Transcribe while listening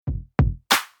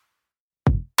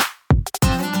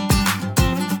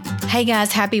Hey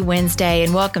guys, happy Wednesday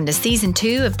and welcome to season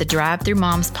 2 of the Drive Through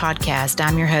Moms podcast.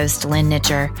 I'm your host, Lynn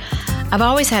Nitcher. I've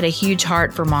always had a huge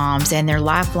heart for moms and their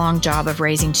lifelong job of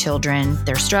raising children,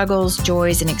 their struggles,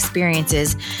 joys, and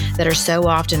experiences that are so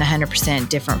often 100%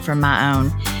 different from my own.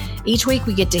 Each week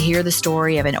we get to hear the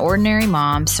story of an ordinary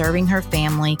mom serving her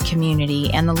family,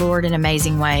 community, and the Lord in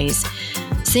amazing ways.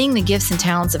 Seeing the gifts and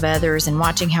talents of others and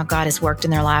watching how God has worked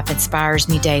in their life inspires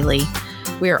me daily.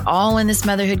 We are all in this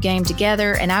motherhood game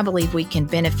together, and I believe we can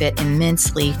benefit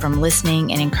immensely from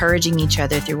listening and encouraging each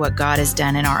other through what God has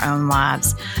done in our own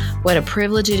lives. What a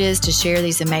privilege it is to share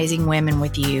these amazing women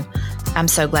with you. I'm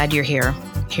so glad you're here.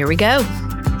 Here we go.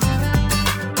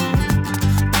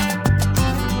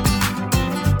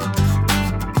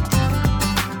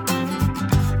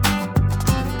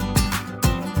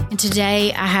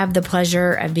 Today, I have the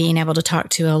pleasure of being able to talk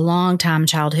to a longtime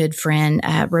childhood friend,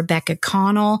 Rebecca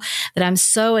Connell, that I'm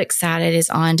so excited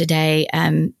is on today.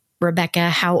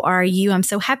 Rebecca, how are you? I'm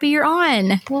so happy you're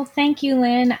on. Well, thank you,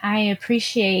 Lynn. I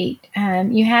appreciate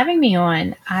you having me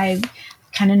on. I'm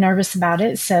kind of nervous about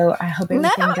it, so I hope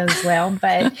everything goes well.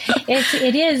 But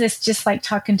it's just like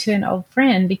talking to an old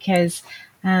friend because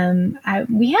we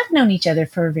have known each other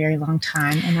for a very long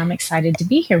time, and I'm excited to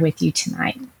be here with you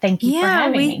tonight. Thank you for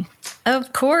having me.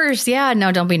 Of course. Yeah.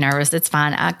 No, don't be nervous. It's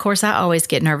fine. Of course, I always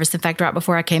get nervous. In fact, right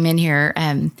before I came in here,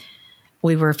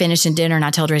 we were finishing dinner and I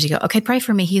told Reggie, okay, pray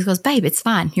for me. He goes, babe, it's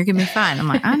fine. You're going to be fine. I'm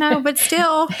like, I know, but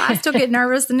still, I still get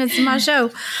nervous and it's my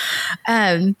show.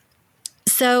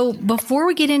 So before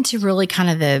we get into really kind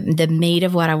of the meat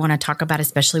of what I want to talk about,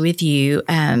 especially with you,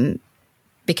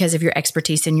 because of your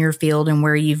expertise in your field and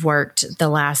where you've worked the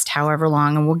last however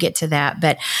long, and we'll get to that.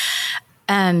 But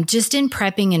just in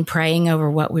prepping and praying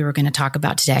over what we were going to talk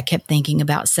about today, I kept thinking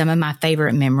about some of my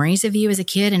favorite memories of you as a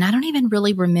kid. And I don't even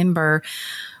really remember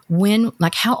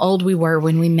how old we were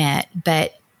when we met,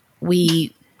 but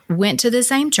we went to the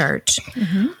same church.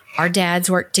 Mm-hmm. Our dads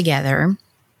worked together.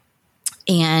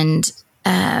 And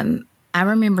I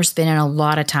remember spending a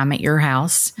lot of time at your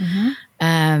house.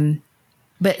 Mm-hmm.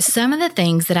 But some of the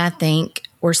things that I think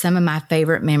were some of my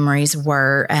favorite memories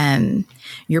were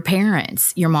your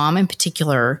parents, your mom in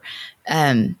particular.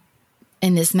 And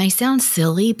this may sound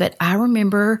silly, but I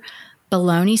remember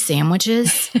bologna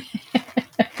sandwiches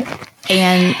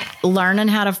and learning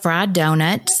how to fry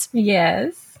donuts.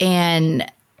 Yes.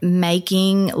 And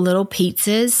making little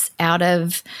pizzas out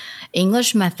of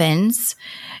English muffins.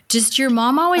 Just your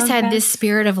mom always had this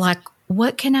spirit of like,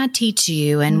 what can I teach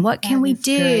you and what can we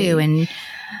do? Great. And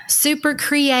super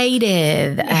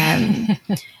creative, and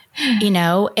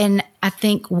I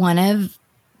think when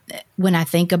I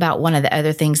think about one of the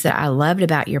other things that I loved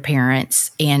about your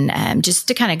parents and just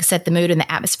to kind of set the mood and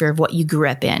the atmosphere of what you grew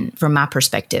up in from my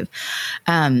perspective,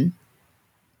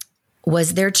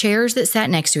 was there chairs that sat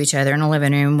next to each other in a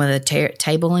living room with a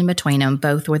table in between them,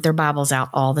 both with their Bibles out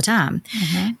all the time.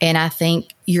 Mm-hmm. And I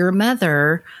think your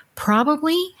mother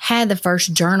probably had the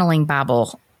first journaling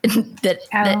Bible that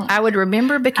I would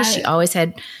remember because she always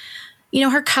had,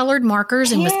 her colored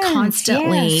markers and was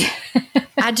constantly,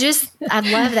 yes. I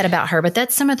love that about her, but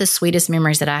that's some of the sweetest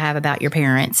memories that I have about your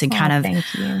parents and kind of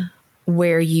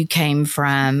where you came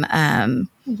from.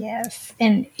 Yes.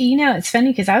 And, it's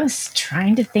funny because I was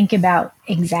trying to think about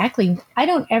exactly, I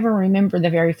don't ever remember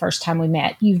the very first time we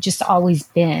met. You've just always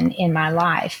been in my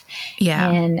life. Yeah.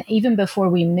 And even before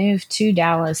we moved to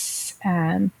Dallas,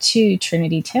 to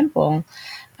Trinity Temple,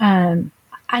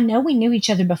 I know we knew each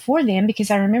other before then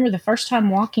because I remember the first time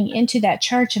walking into that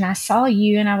church and I saw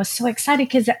you and I was so excited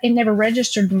because it never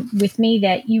registered with me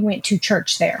that you went to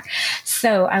church there.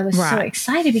 So I was so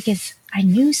excited because I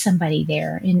knew somebody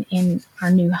there in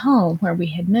our new home where we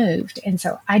had moved. And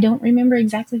so I don't remember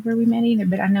exactly where we met either,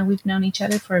 but I know we've known each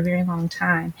other for a very long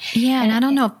time. Yeah. And I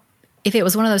don't know if it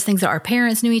was one of those things that our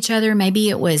parents knew each other. Maybe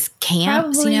it was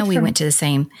camps, we went to the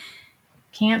same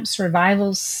camps,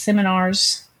 revivals,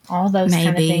 seminars, all those kind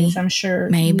of things. I'm sure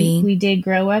we did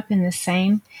grow up in the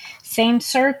same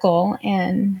circle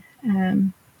and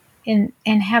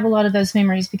have a lot of those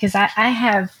memories because I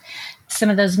have some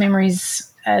of those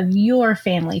memories of your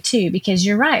family too, because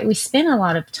you're right. We spent a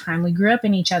lot of time. We grew up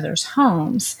in each other's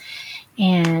homes.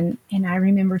 And I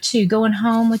remember too going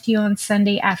home with you on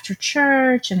Sunday after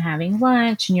church and having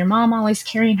lunch, and your mom always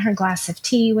carrying her glass of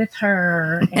tea with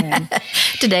her. And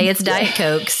today it's Diet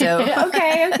Coke. So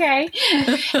okay.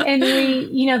 And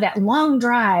we, that long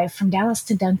drive from Dallas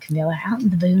to Duncanville out in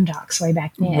the boondocks way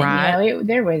back then. Right.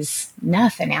 There was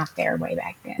nothing out there way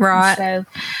back then. Right. So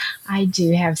I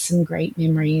do have some great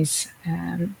memories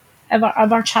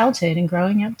of our childhood and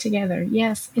growing up together.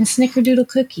 Yes. And snickerdoodle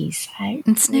cookies. And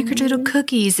snickerdoodle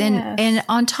cookies. And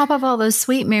on top of all those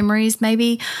sweet memories,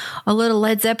 maybe a little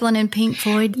Led Zeppelin and Pink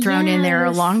Floyd thrown in there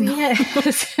along.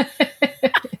 Yes.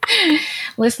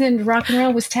 Listening to rock and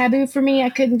roll was taboo for me. I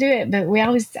couldn't do it, but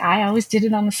I always did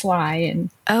it on the sly. And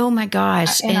oh my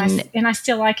gosh. And I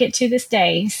still like it to this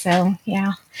day. So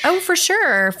yeah. Oh, for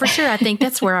sure. For sure. I think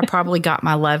that's where I probably got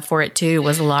my love for it too,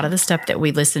 was a lot of the stuff that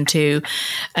we listened to,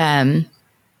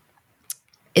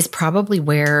 is probably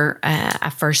where I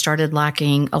first started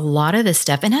liking a lot of this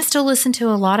stuff. And I still listen to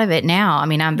a lot of it now. I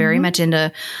mean, I'm very much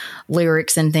into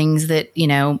lyrics and things that,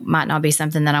 might not be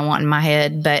something that I want in my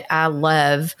head, but I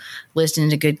love listening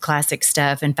to good classic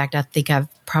stuff. In fact, I think I've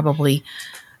probably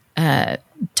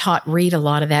taught Reed a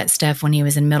lot of that stuff when he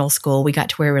was in middle school. We got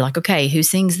to where we were like, okay, who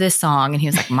sings this song? And he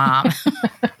was like, Mom.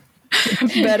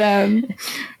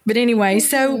 But anyway,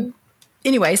 so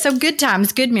good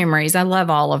times, good memories. I love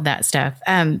all of that stuff.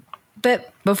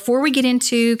 But before we get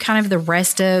into kind of the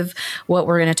rest of what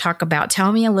we're going to talk about,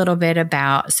 tell me a little bit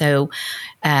about,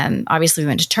 obviously we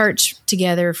went to church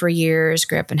together for years,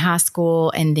 grew up in high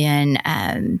school, and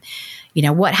then,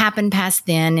 what happened past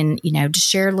then, and, just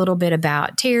share a little bit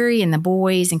about Terry and the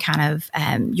boys and kind of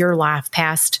your life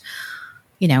past,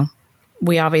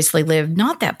 we obviously live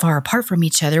not that far apart from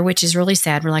each other, which is really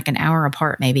sad. We're like an hour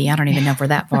apart, maybe. I don't even know if we're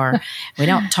that far. We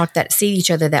don't see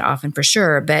each other that often for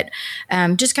sure. But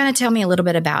just kind of tell me a little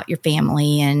bit about your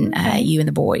family and you and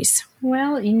the boys.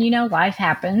 Well, and life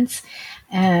happens.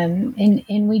 And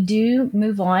we do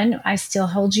move on. I still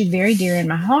hold you very dear in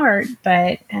my heart,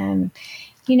 but,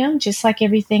 just like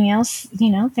everything else,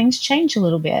 things change a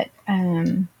little bit.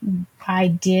 I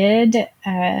did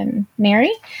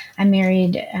marry. I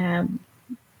married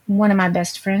one of my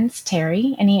best friends,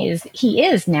 Terry, and he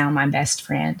is now my best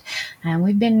friend.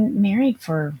 We've been married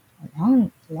for a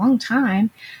long time.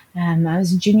 I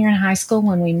was a junior in high school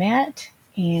when we met,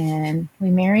 and we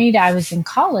married. I was in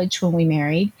college when we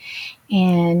married,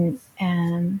 and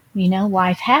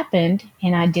life happened,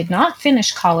 and I did not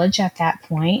finish college at that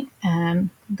point.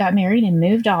 Got married and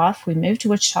moved off. We moved to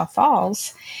Wichita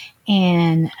Falls,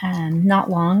 and not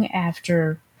long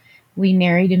after we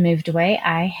married and moved away,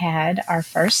 I had our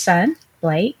first son,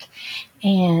 Blake,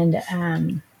 and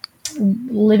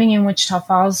living in Wichita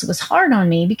Falls was hard on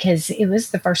me because it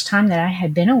was the first time that I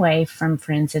had been away from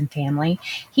friends and family.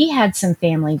 He had some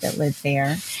family that lived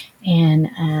there,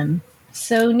 and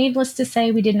so needless to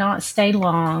say, we did not stay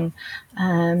long.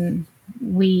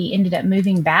 We ended up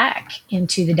moving back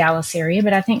into the Dallas area,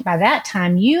 but I think by that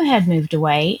time you had moved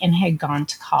away and had gone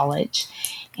to college.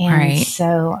 And right.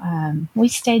 So we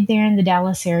stayed there in the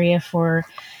Dallas area for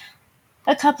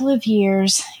a couple of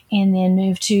years and then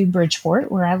moved to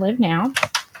Bridgeport, where I live now,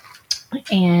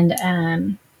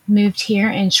 and moved here.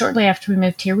 And shortly after we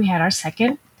moved here, we had our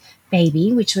second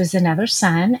baby, which was another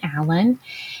son, Alan,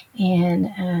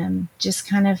 and just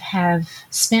kind of have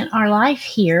spent our life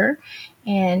here.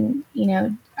 And,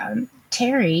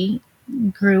 Terry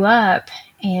grew up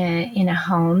in a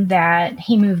home that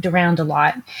he moved around a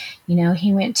lot.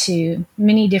 He went to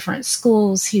many different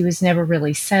schools. He was never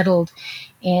really settled.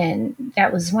 And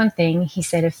that was one thing. He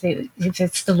said if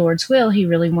it's the Lord's will, he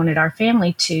really wanted our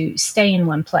family to stay in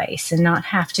one place and not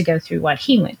have to go through what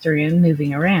he went through and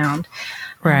moving around.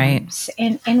 Right.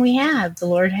 And we have. The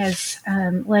Lord has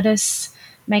let us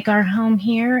make our home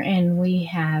here, and we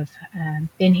have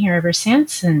been here ever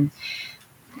since. And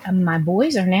my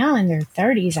boys are now in their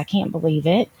 30s. I can't believe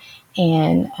it.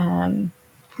 And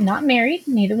not married.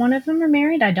 Neither one of them are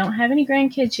married. I don't have any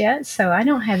grandkids yet, so I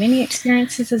don't have any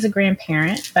experiences as a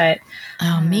grandparent. But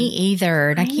me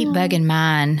either. And I keep bugging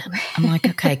mine. I'm like,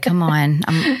 okay, come on.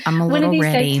 I'm a little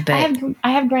ready. Days, but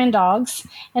I have grand dogs,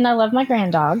 and I love my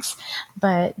grand dogs,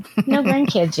 but no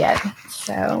grandkids yet.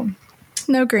 So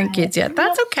no grandkids yet.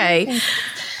 That's okay.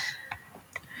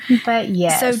 But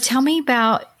yes. So tell me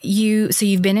about you. So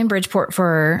you've been in Bridgeport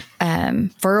for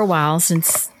a while,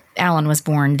 since Alan was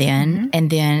born then. Mm-hmm. And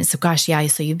then,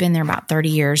 so you've been there about 30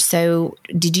 years. So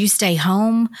did you stay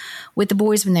home with the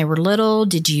boys when they were little?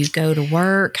 Did you go to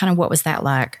work? Kind of what was that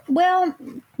like? Well,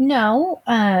 no.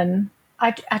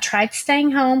 I tried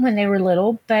staying home when they were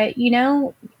little, but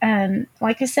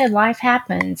like I said, life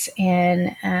happens,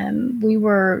 and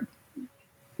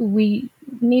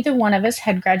neither one of us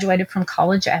had graduated from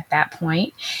college at that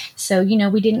point. So,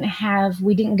 we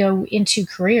didn't go into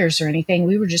careers or anything.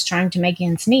 We were just trying to make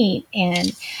ends meet.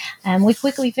 And we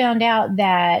quickly found out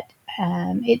that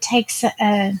it takes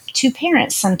two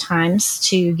parents sometimes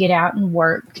to get out and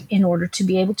work in order to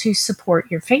be able to support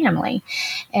your family.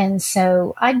 And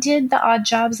so I did the odd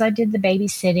jobs. I did the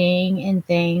babysitting and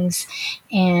things.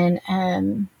 And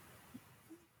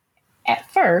at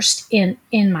first in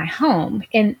my home,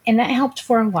 and that helped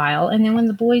for a while. And then when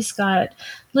the boys got a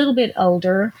little bit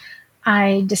older,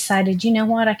 I decided, you know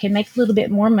what, I could make a little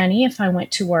bit more money if I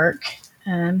went to work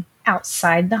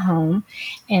outside the home.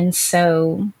 And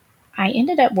so I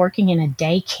ended up working in a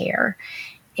daycare.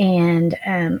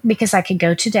 And because I could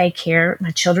go to daycare,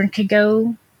 my children could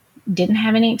go, didn't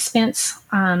have any expense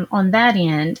on that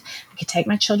end. I could take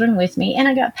my children with me, and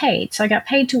I got paid. So I got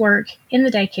paid to work in the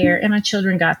daycare, and my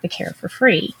children got the care for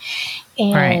free.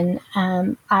 And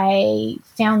I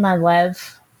found my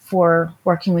love for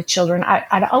working with children.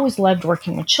 I'd always loved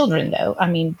working with children, though. I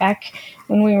mean, back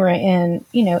when we were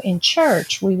in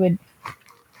church, we would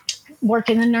work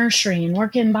in the nursery and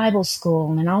work in Bible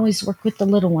school, and always work with the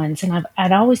little ones. And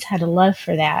I'd always had a love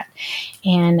for that.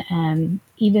 And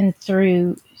even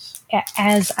through,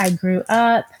 as I grew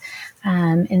up,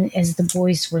 and as the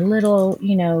boys were little,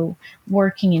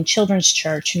 working in children's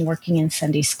church and working in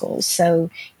Sunday schools. So,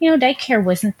 daycare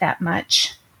wasn't that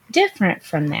much different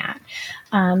from that.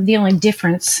 The only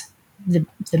difference, the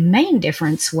main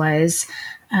difference was,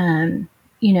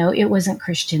 it wasn't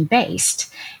Christian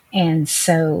based. And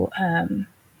so,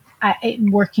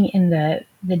 working in the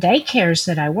daycares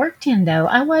that I worked in, though,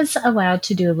 I was allowed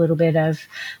to do a little bit of,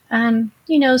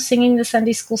 singing the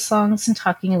Sunday school songs and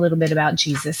talking a little bit about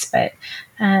Jesus. But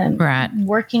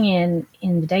working in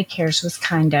the daycares was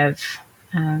kind of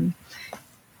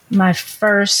my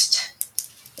first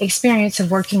experience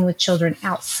of working with children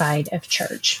outside of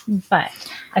church. But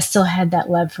I still had that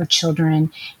love for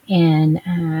children,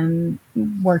 and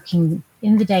working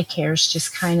in the daycares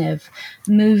just kind of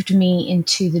moved me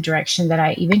into the direction that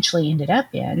I eventually ended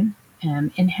up in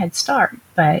Head Start.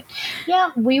 But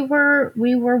yeah, we were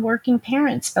working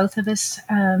parents, both of us.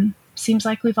 Seems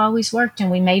like we've always worked, and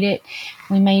we made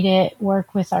it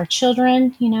work with our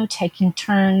children, taking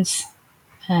turns.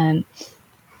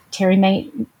 Terry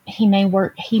might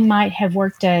have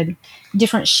worked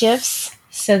different shifts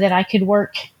so that I could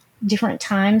work different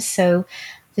times. So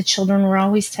the children were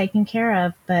always taken care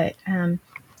of, but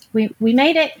we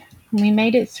made it. We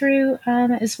made it through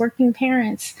as working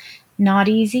parents. Not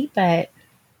easy, but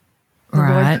the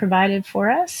Lord provided for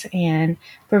us and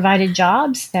provided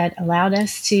jobs that allowed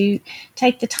us to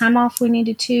take the time off we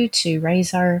needed to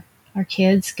raise our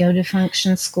kids, go to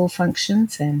functions, school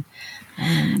functions. And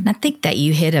I think that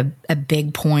you hit a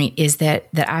big point, is that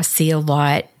I see a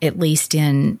lot, at least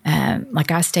in,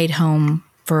 like, I stayed home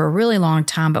for a really long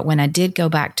time, but when I did go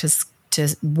back to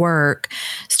work,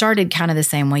 started kind of the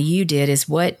same way you did, is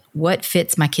what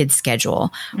fits my kid's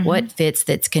schedule, what fits,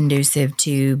 that's conducive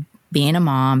to being a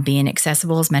mom, being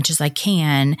accessible as much as I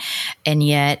can, and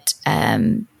yet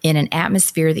in an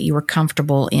atmosphere that you were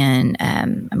comfortable in.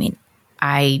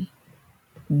 I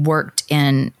worked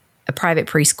in a private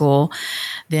preschool.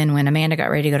 Then when Amanda got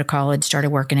ready to go to college, started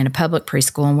working in a public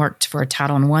preschool and worked for a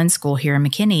Title I school here in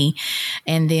McKinney.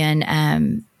 And then,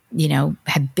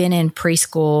 had been in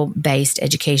preschool-based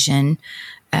education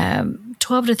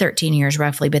 12 to 13 years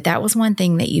roughly. But that was one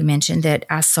thing that you mentioned that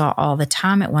I saw all the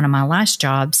time at one of my last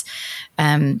jobs.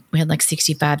 We had like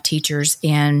 65 teachers,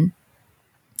 and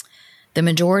the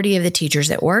majority of the teachers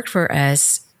that worked for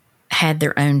us had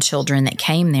their own children that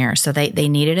came there. So they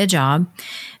needed a job.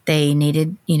 They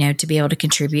needed, to be able to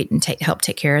contribute and help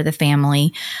take care of the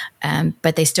family.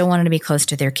 But they still wanted to be close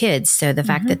to their kids. So the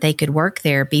fact that they could work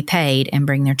there, be paid, and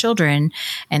bring their children,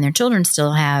 and their children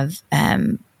still have,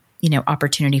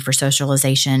 opportunity for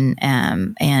socialization,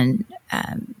 and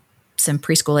some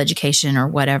preschool education or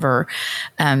whatever,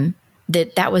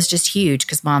 that was just huge,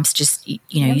 because moms just,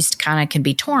 you kind of can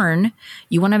be torn.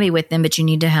 You want to be with them, but you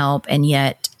need to help. And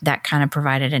yet that kind of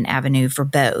provided an avenue for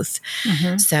both.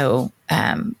 So,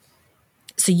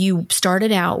 so you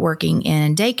started out working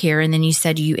in daycare, and then you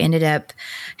said you ended up,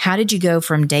 how did you go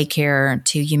from daycare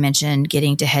to, you mentioned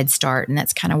getting to Head Start? And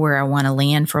that's kind of where I want to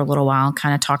land for a little while,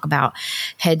 kind of talk about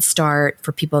Head Start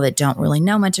for people that don't really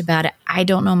know much about it. I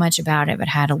don't know much about it, but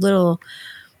had a little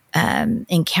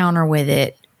encounter with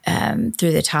it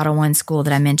through the Title I school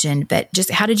that I mentioned. But just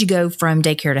how did you go from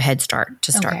daycare to Head Start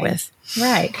to start with?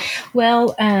 Right.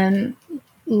 Well,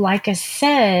 like I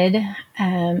said,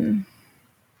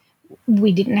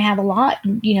 we didn't have a lot,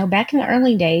 back in the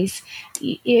early days.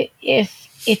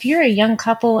 If you're a young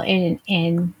couple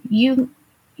and you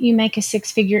make a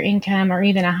 6-figure income or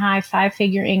even a high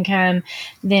 5-figure income,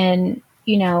 then,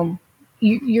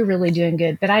 you're really doing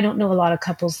good. But I don't know a lot of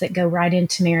couples that go right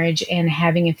into marriage and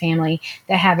having a family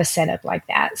that have a setup like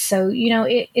that. So,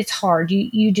 it's hard.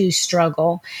 You do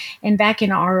struggle. And back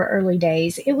in our early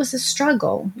days, it was a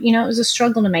struggle. It was a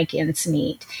struggle to make ends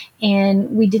meet.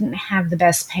 And we didn't have the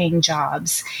best paying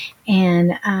jobs.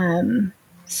 And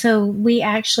so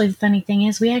the funny thing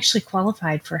is, we actually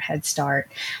qualified for Head Start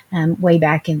way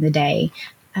back in the day.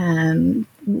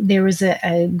 There was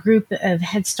a group of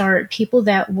Head Start people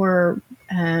that were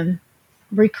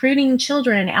recruiting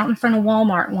children out in front of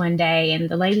Walmart one day, and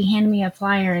the lady handed me a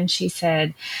flyer and she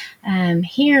said,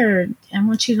 here, I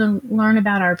want you to learn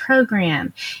about our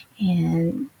program.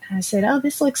 And I said, oh,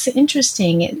 this looks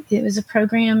interesting. It was a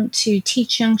program to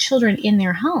teach young children in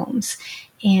their homes.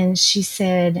 And she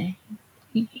said,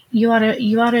 you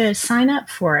ought to sign up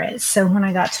for it. So when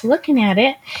I got to looking at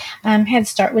it, Head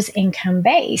Start was income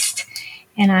based.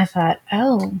 And I thought,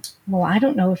 oh, well, I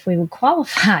don't know if we would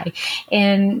qualify.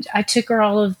 And I took her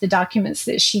all of the documents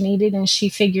that she needed, and she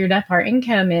figured up our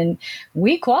income, and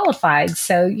we qualified.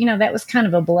 So, that was kind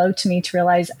of a blow to me to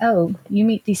realize, oh, you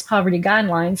meet these poverty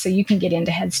guidelines, so you can get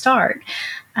into Head Start.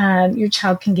 Your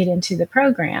child can get into the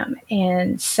program.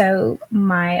 And so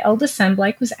my oldest son,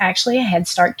 Blake, was actually a Head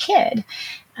Start kid.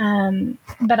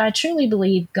 But I truly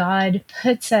believe God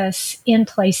puts us in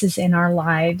places in our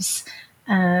lives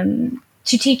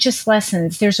to teach us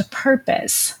lessons. There's a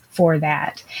purpose for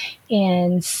that.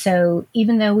 And so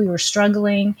even though we were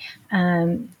struggling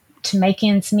to make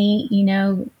ends meet,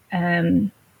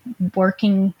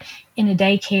 working in a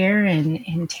daycare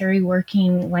and Terry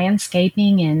working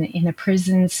landscaping and in a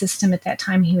prison system at that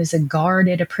time. He was a guard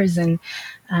at a prison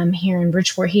here in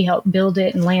Bridgeport. He helped build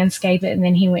it and landscape it, and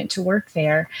then he went to work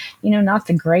there. Not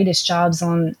the greatest jobs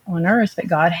on earth, but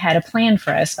God had a plan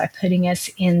for us by putting us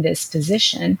in this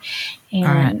position.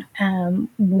 And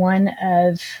one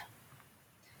of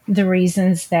the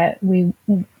reasons that we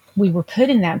were put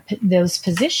in those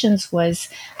positions was,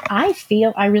 I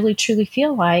really truly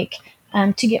feel like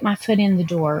to get my foot in the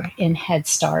door in Head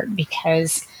Start,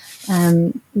 because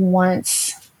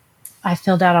once I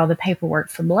filled out all the paperwork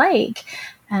for Blake,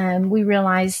 we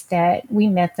realized that we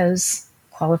met those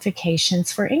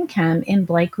qualifications for income, and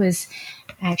Blake was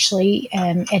actually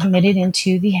admitted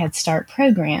into the Head Start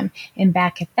program. And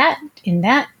back in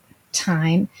that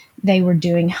time, they were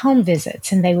doing home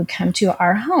visits, and they would come to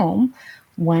our home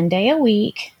one day a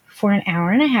week for an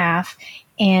hour and a half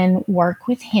and work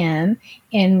with him.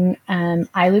 And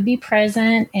I would be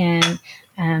present, and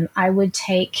I would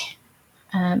take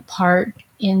part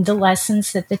in the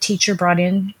lessons that the teacher brought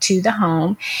into the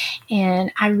home.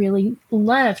 And I really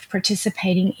loved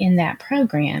participating in that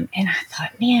program. And I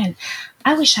thought, man,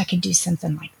 I wish I could do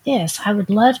something like this. I would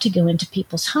love to go into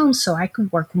people's homes so I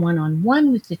could work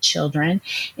one-on-one with the children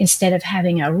instead of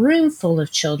having a room full of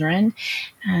children.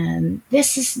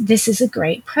 This is a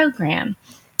great program.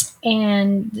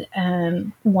 And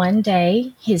one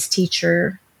day, his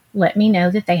teacher let me know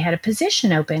that they had a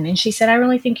position open. And she said, I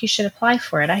really think you should apply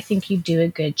for it. I think you do a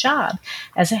good job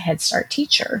as a Head Start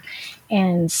teacher.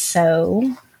 And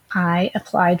so I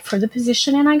applied for the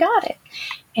position and I got it.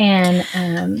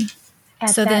 And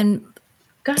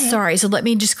sorry. So let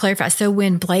me just clarify. So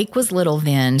when Blake was little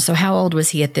then, so how old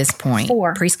was he at this point?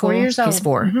 4. Preschool? 4 years old. He's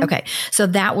 4. Mm-hmm. Okay. So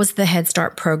that was the Head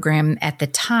Start program at the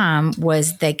time.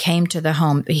 Was they came to the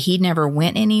home. He never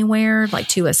went anywhere, like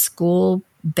to a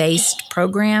school-based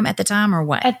program at the time, or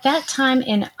what? At that time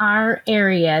in our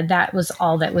area, that was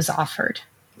all that was offered.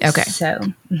 Okay. So,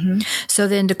 So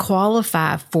then to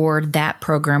qualify for that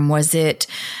program, was it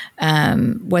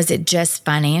just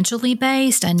financially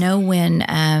based? I know when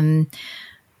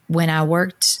I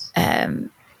worked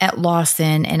at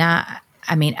Lawson, and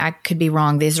I mean, I could be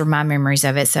wrong. These are my memories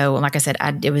of it. So like I said,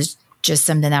 it was just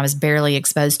something I was barely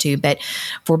exposed to. But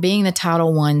for being the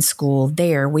Title I school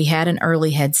there, we had an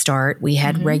early Head Start. We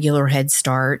had regular Head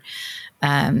Start.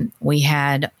 We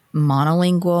had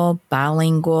monolingual,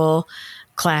 bilingual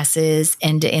classes.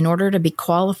 And in order to be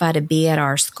qualified to be at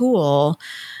our school,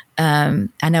 I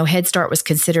know Head Start was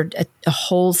considered a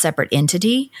whole separate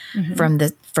entity from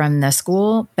the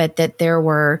school, but that there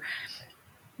were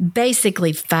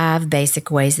basically 5 basic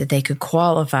ways that they could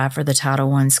qualify for the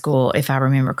Title I school, if I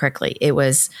remember correctly. It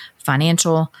was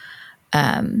financial,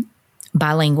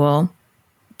 bilingual,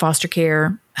 foster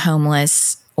care,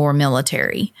 homeless, or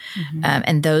military.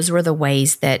 And those were the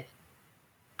ways that,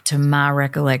 to my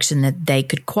recollection, that they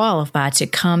could qualify to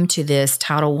come to this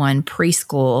Title I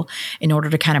preschool in order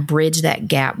to kind of bridge that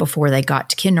gap before they got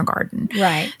to kindergarten.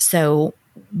 Right. So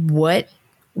what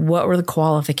were the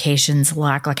qualifications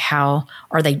like? Like how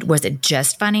are they, was it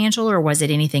just financial or was it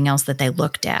anything else that they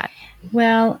looked at?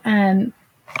 Well,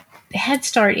 Head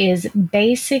Start is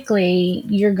basically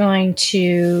you're going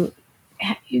to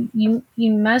you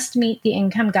must meet the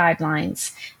income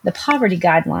guidelines, the poverty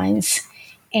guidelines,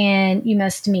 and you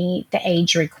must meet the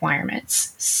age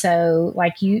requirements. So,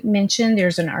 like you mentioned,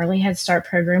 there's an early Head Start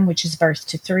program, which is birth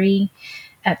to 3,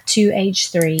 up to age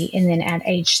 3. And then at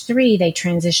age 3, they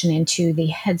transition into the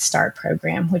Head Start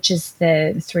program, which is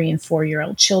the 3 and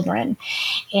 4-year-old children.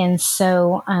 And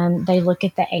so they look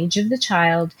at the age of the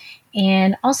child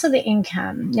and also the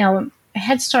income. Now,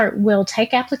 Head Start will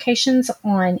take applications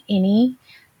on any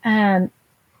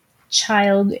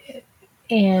child,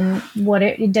 and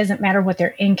it doesn't matter what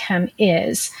their income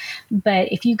is. But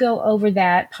if you go over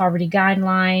that poverty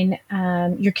guideline,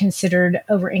 you're considered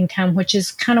over income, which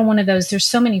is kind of one of those. There's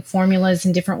so many formulas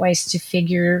and different ways to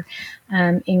figure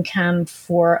income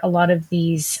for a lot of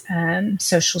these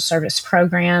social service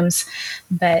programs.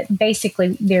 But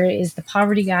basically, there is the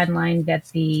poverty guideline that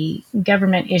the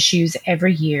government issues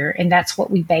every year, and that's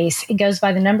what we base. It goes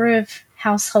by the number of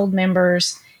household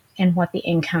members and what the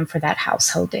income for that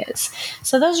household is.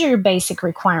 So those are your basic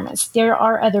requirements. There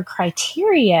are other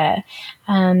criteria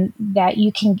that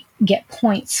you can get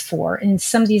points for. And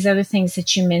some of these other things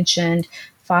that you mentioned,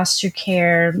 foster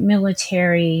care,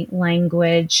 military,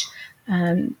 language,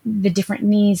 the different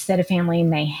needs that a family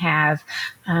may have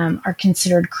are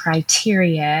considered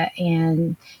criteria,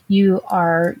 and you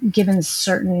are given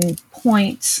certain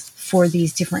points for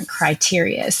these different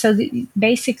criteria. So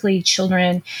basically,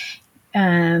 children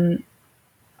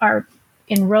are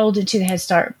enrolled into the Head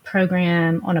Start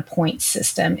program on a point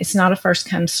system. It's not a first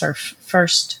come,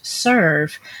 first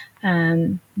serve.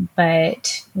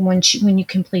 But when you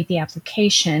complete the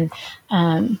application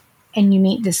and you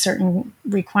meet the certain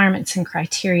requirements and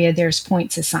criteria, there's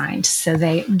points assigned. So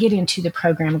they get into the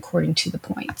program according to the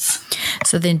points.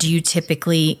 So then do you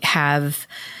typically have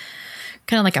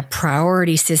kind of like a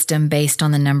priority system based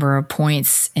on the number of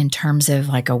points in terms of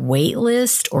like a wait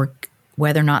list, or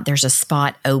whether or not there's a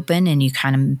spot open and you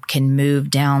kind of can move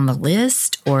down the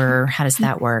list, or how does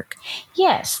that work?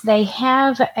 Yes, they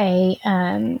have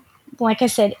like I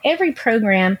said, every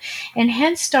program, and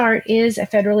Head Start is a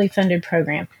federally funded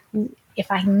program. If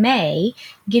I may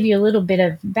give you a little bit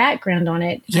of background on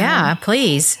it. Yeah,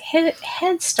 please.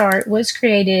 Head Start was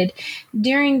created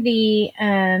during the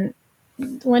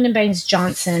Lyndon Baines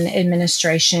Johnson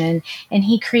administration, and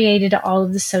he created all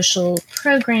of the social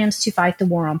programs to fight the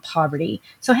war on poverty.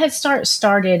 So Head Start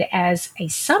started as a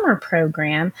summer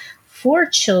program for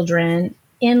children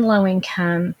in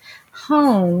low-income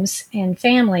homes and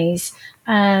families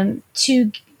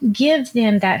to give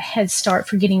them that head start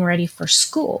for getting ready for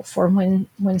school, for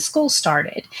when school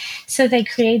started. So they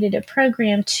created a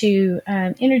program to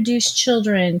introduce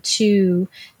children to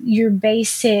your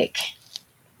basic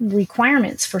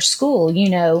requirements for school,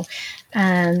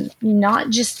 not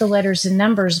just the letters and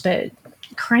numbers, but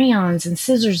crayons and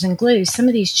scissors and glue. Some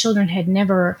of these children had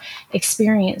never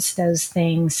experienced those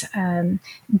things.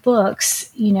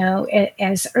 Books,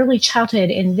 as early childhood.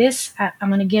 And this, I'm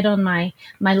going to get on my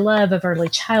love of early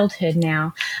childhood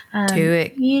now. Do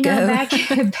it.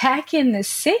 Back in the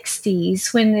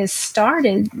 60s when this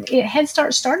started, Head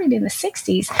Start started in the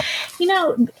 60s.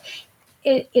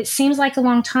 It seems like a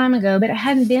long time ago, but it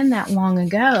hadn't been that long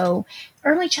ago.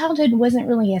 Early childhood wasn't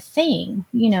really a thing.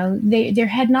 There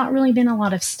had not really been a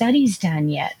lot of studies done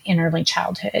yet in early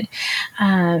childhood.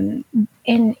 And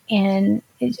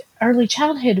early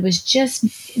childhood was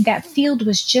that field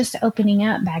was just opening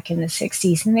up back in the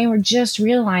 60s. And they were just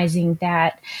realizing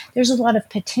that there's a lot of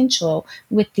potential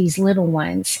with these little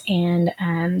ones. And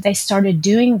they started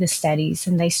doing the studies,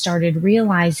 and they started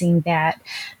realizing that,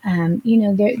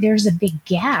 there's a big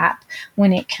gap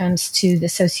when it comes to the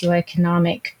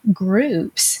socioeconomic groups.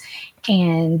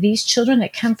 And these children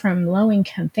that come from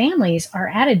low-income families are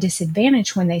at a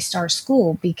disadvantage when they start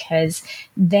school because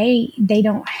they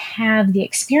don't have the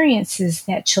experiences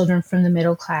that children from the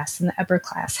middle class and the upper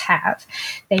class have.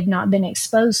 They've not been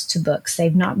exposed to books.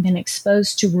 They've not been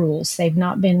exposed to rules. They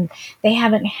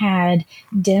haven't had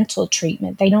dental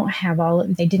treatment. They didn't have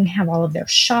all of their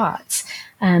shots.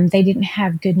 They didn't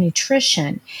have good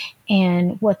nutrition.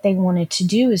 And what they wanted to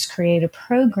do is create a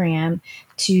program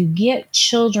to get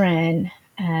children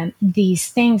these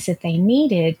things that they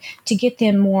needed to get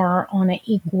them more on an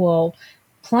equal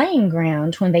playing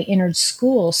ground when they entered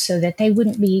school, so that they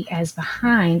wouldn't be as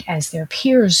behind as their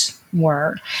peers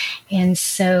were. And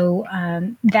so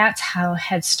that's how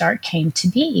Head Start came to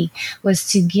be, was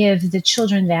to give the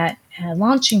children that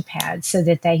launching pad so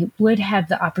that they would have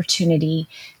the opportunity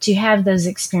to have those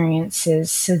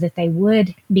experiences, so that they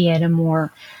would be at a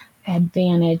more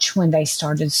advantage when they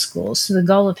started school. So the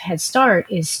goal of Head Start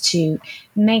is to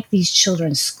make these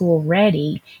children school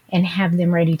ready and have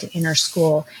them ready to enter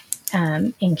school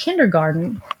in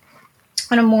kindergarten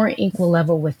on a more equal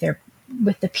level with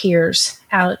the peers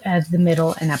out of the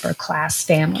middle and upper class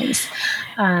families.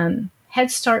 Head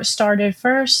Start started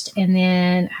first, and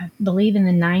then I believe in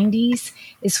the 90s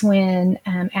is when,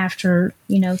 after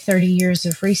 30 years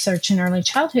of research in early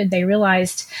childhood, they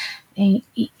realized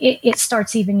it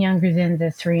starts even younger than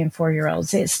the 3 and 4 year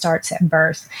olds. It starts at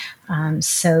birth.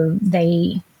 So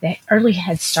the early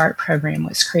Head Start program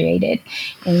was created.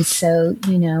 And so,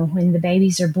 when the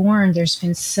babies are born, there's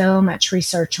been so much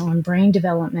research on brain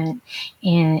development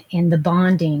and the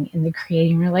bonding and the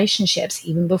creating relationships,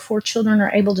 even before children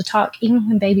are able to talk, even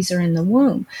when babies are in the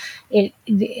womb. It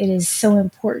is so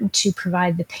important to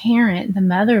provide the parent, the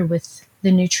mother, with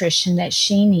the nutrition that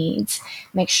she needs,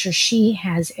 make sure she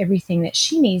has everything that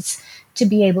she needs to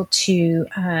be able to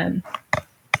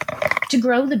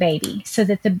grow the baby so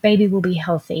that the baby will be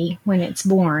healthy when it's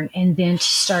born, and then to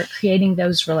start creating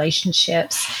those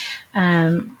relationships,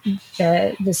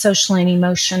 the social and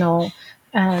emotional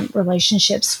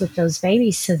relationships with those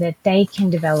babies so that they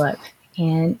can develop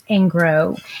and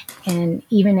grow. And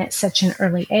even at such an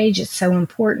early age, it's so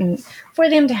important for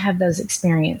them to have those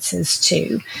experiences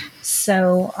too.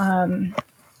 So,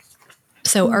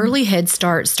 early Head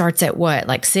Start starts at what,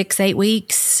 like 6-8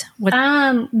 weeks?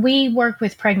 We work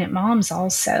with pregnant moms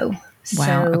also. Wow,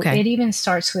 so okay. It even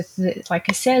starts with, like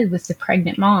I said, with the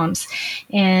pregnant moms.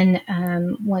 And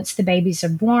once the babies are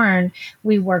born,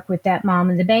 we work with that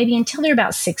mom and the baby until they're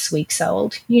about 6 weeks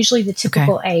old. Usually the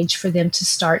typical age for them to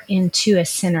start into a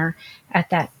center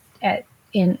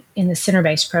in the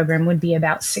center-based program would be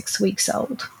about 6 weeks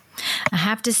old. I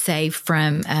have to say,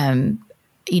 from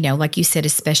like you said,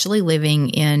 especially living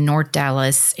in North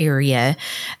Dallas area,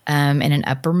 in an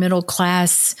upper middle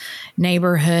class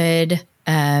neighborhood,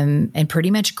 and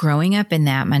pretty much growing up in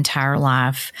that my entire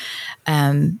life,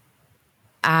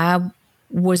 I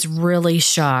was really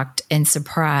shocked and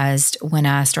surprised when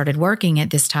I started working at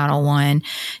this Title I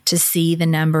to see the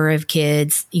number of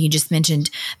kids. You just mentioned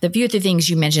the few of the things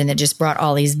you mentioned that just brought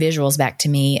all these visuals back to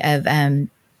me of,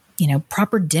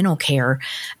 proper dental care.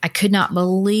 I could not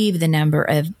believe the number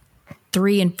of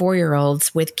 3 and 4 year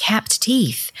olds with capped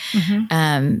teeth.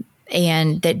 Mm-hmm.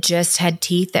 And that just had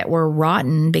teeth that were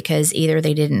rotten because either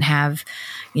they didn't have,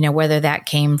 whether that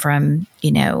came from,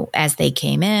 as they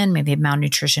came in, maybe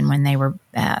malnutrition when they were,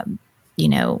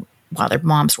 while their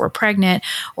moms were pregnant,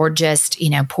 or just,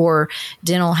 poor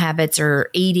dental habits or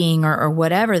eating or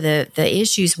whatever the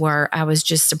issues were. I was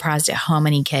just surprised at how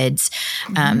many kids.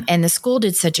 Mm-hmm. And the school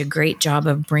did such a great job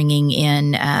of bringing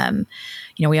in,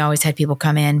 we always had people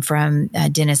come in from a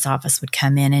dentist's office would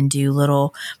come in and do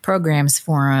little programs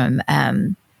for them.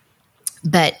 And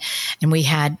we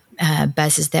had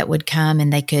buses that would come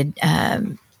and they could,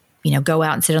 go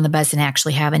out and sit on the bus and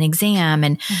actually have an exam.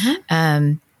 And,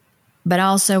 mm-hmm. But I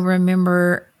also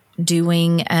remember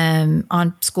doing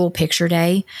on school picture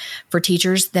day for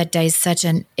teachers. That day is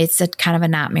it's a kind of a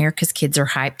nightmare because kids are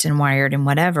hyped and wired and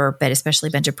whatever, but especially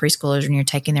a bunch of preschoolers when you're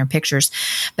taking their pictures.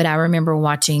 But I remember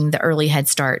watching the early Head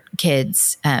Start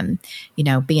kids,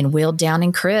 being wheeled down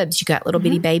in cribs. You got little mm-hmm.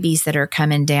 bitty babies that are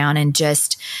coming down, and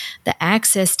just the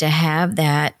access to have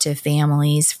that to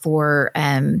families for,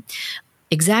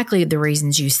 exactly the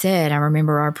reasons you said. I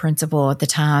remember our principal at the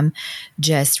time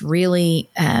just really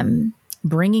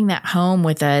bringing that home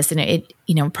with us. And it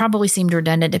probably seemed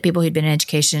redundant to people who'd been in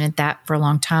education at that for a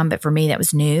long time. But for me, that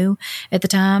was new at the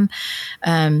time.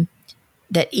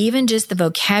 That even just the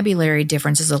vocabulary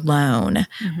differences alone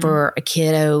mm-hmm. for a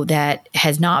kiddo that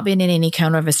has not been in any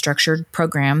kind of a structured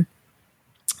program.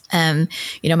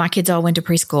 My kids all went to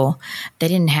preschool. They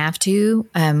didn't have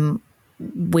to.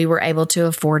 We were able to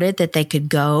afford it, that they could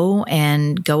go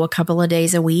a couple of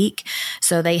days a week.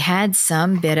 So they had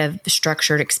some bit of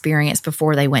structured experience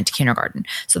before they went to kindergarten.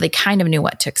 So they kind of knew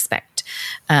what to expect.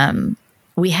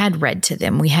 We had read to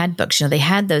them. We had books. They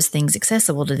had those things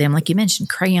accessible to them, like you mentioned,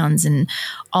 crayons and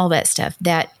all that stuff.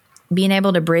 That being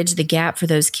able to bridge the gap for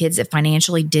those kids that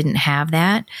financially didn't have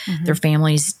that, mm-hmm. their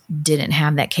families didn't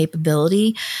have that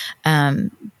capability,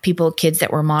 kids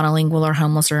that were monolingual or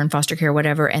homeless or in foster care,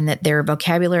 whatever, and that their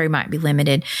vocabulary might be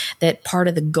limited, that part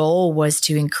of the goal was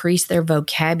to increase their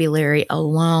vocabulary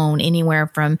alone anywhere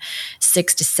from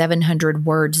 600 to 700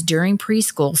 words during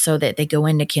preschool so that they go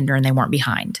into kinder and they weren't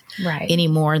behind any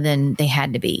more than they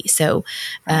had to be. So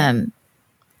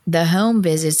the home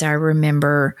visits, I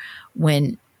remember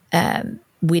when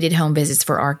we did home visits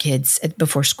for our kids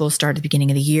before school started at the beginning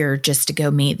of the year just to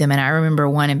go meet them. And I remember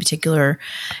one in particular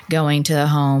going to a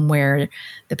home where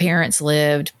the parents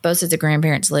lived, both sets of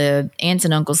grandparents lived, aunts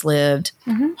and uncles lived,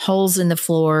 holes in the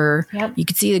floor. Yep. You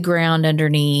could see the ground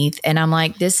underneath. And I'm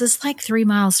like, this is like 3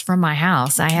 miles from my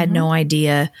house. I had no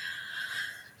idea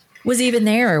was even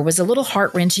there. It was a little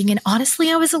heart-wrenching. And honestly,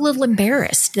 I was a little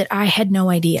embarrassed that I had no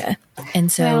idea.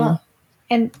 And so...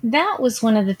 And that was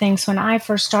one of the things when I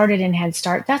first started in Head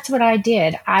Start. That's what I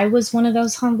did. I was one of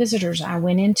those home visitors. I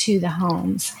went into the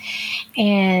homes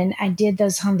and I did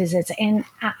those home visits. And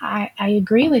I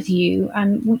agree with you.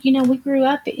 We grew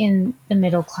up in the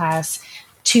middle class,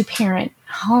 2-parent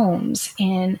homes.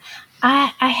 And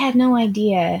I had no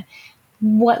idea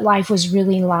what life was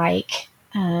really like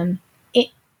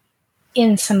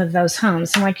in some of those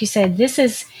homes. And like you said, this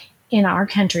is in our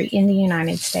country, in the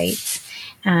United States.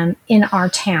 In our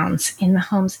towns, in the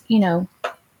homes, in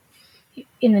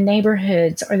the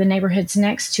neighborhoods or the neighborhoods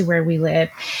next to where we live,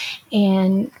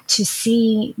 and to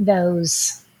see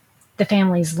the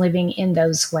families living in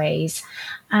those ways,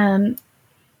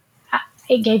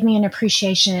 it gave me an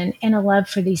appreciation and a love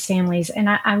for these families. And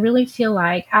I really feel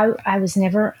like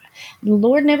the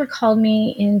Lord never called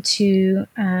me into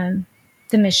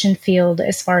the mission field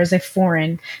as far as a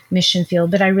foreign mission field,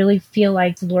 but I really feel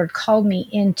like the Lord called me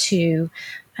into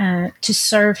to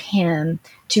serve Him,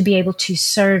 to be able to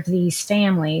serve these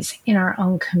families in our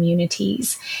own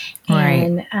communities.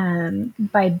 Right. And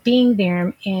by being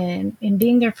there and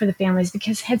being there for the families,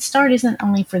 because Head Start isn't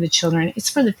only for the children, it's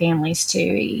for the families too.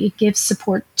 It gives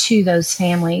support to those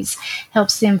families,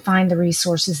 helps them find the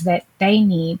resources that they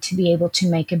need to be able to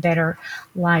make a better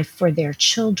life for their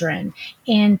children,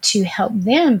 and to help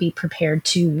them be prepared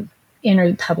to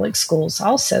enter public schools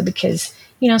also, because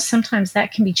sometimes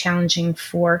that can be challenging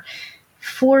for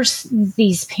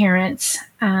these parents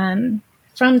from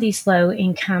these low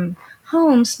income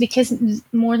homes, because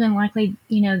more than likely,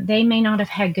 they may not have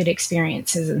had good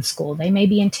experiences in school. They may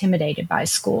be intimidated by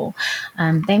school.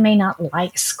 They may not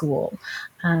like school.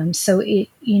 So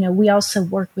we also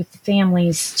work with the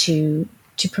families to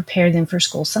prepare them for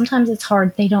school. Sometimes it's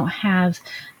hard. They don't have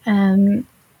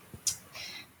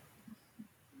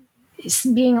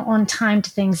being on time to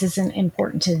things isn't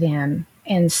important to them.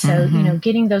 And so,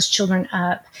 getting those children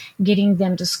up, getting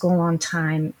them to school on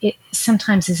time, it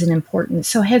sometimes isn't important.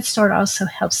 So Head Start also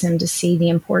helps them to see the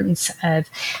importance of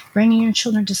bringing your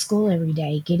children to school every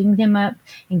day, getting them up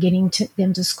and getting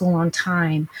them to school on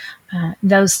time.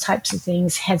 Those types of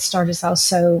things. Head Start is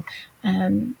also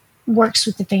works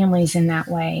with the families in that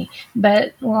way.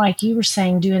 But like you were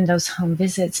saying, doing those home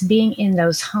visits, being in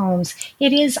those homes,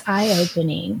 it is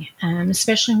eye-opening,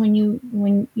 especially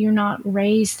when you're not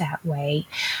raised that way.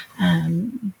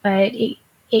 But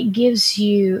it gives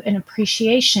you an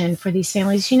appreciation for these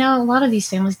families. A lot of these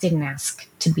families didn't ask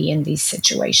to be in these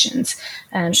situations.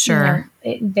 Sure.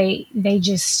 They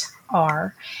just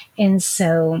are. And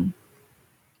so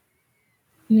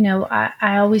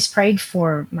I always prayed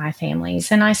for my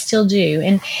families, and I still do.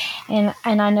 And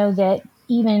I know that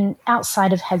even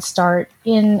outside of Head Start,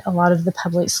 in a lot of the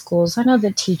public schools, I know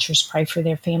that teachers pray for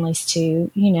their families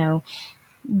too.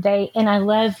 And I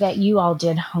love that you all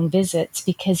did home visits,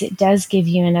 because it does give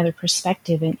you another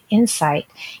perspective and insight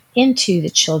into the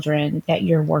children that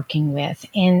you're working with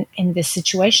and the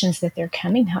situations that they're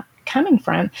coming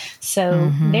from.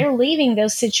 So they're leaving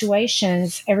those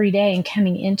situations every day and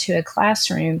coming into a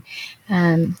classroom.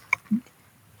 And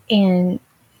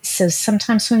so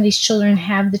sometimes when these children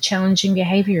have the challenging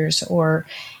behaviors or,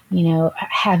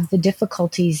 have the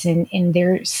difficulties and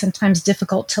they're sometimes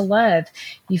difficult to love,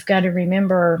 you've got to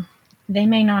remember they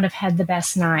may not have had the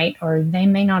best night, or they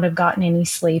may not have gotten any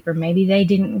sleep, or maybe they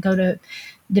didn't go to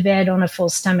bed on a full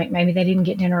stomach. Maybe they didn't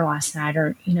get dinner last night,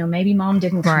 or, maybe mom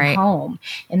didn't come home,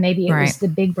 and maybe it was the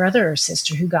big brother or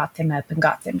sister who got them up and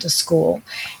got them to school.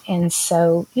 And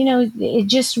so, it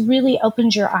just really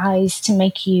opens your eyes to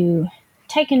make you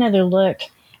take another look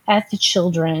at the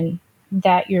children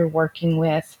that you're working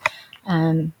with,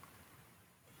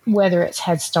 whether it's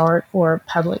Head Start or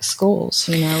public schools.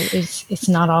 It's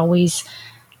not always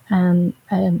a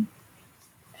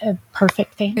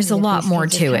perfect family. There's a lot more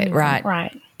to it, right?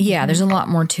 Right. Yeah, there's a lot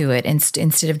more to it,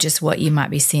 instead of just what you might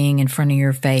be seeing in front of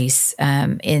your face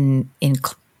in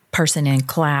person in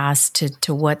class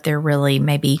to what they're really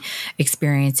maybe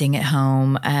experiencing at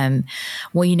home.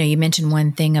 Well, you mentioned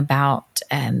one thing about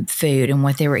food and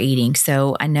what they were eating.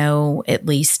 So I know at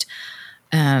least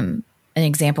an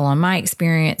example on my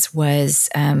experience was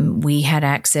we had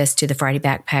access to the Friday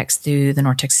backpacks through the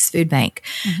North Texas Food Bank.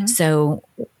 So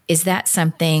is that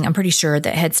something, I'm pretty sure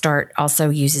that Head Start also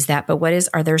uses that, but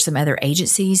are there some other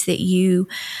agencies that you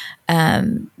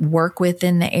work with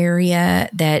in the area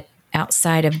that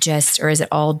outside of or is it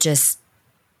all just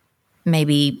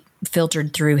maybe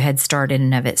filtered through Head Start in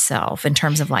and of itself in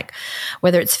terms of like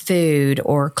whether it's food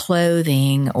or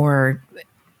clothing or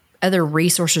other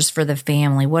resources for the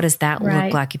family? What does that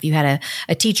look like if you had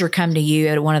a teacher come to you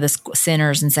at one of the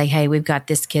centers and say, hey, we've got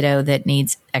this kiddo that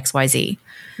needs XYZ?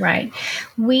 Right.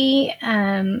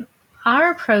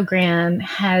 Our program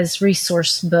has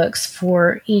resource books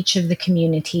for each of the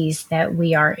communities that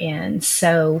we are in.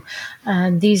 So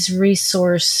these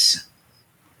resource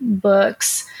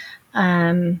books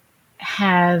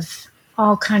have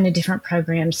all kind of different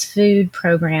programs: food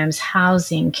programs,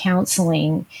 housing,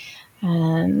 counseling,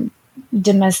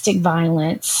 domestic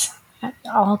violence,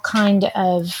 all kind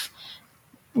of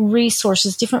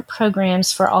resources, different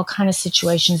programs for all kind of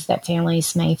situations that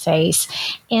families may face.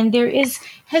 And there is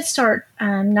Head Start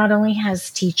not only has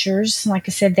teachers, like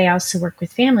I said, they also work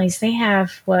with families. They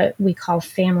have what we call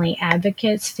family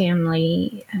advocates,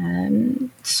 family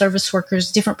service workers.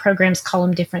 Different programs call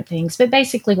them different things, but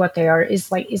basically what they are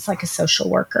is like a social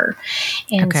worker.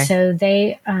 And so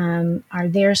they are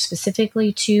there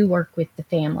specifically to work with the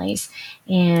families.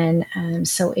 And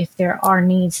so if there are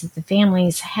needs that the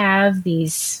families have,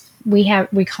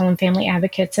 we call them family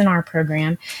advocates in our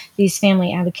program. These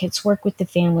family advocates work with the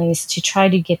families to try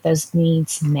to get those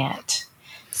needs met.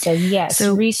 So yes,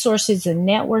 resources and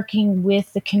networking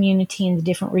with the community and the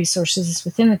different resources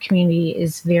within the community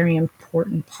is a very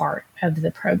important part of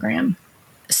the program.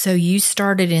 So you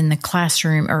started in the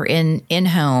classroom or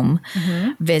in-home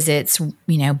visits,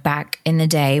 back in the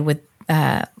day with,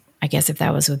 I guess if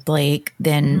that was with Blake,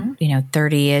 then,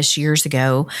 30-ish years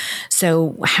ago.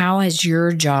 So how has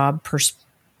your job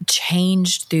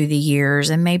changed through the years?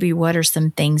 And maybe what are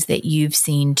some things that you've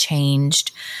seen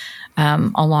changed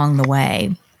along the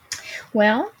way?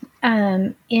 Well,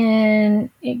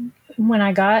 when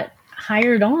I got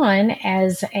hired on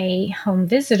as a home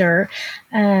visitor,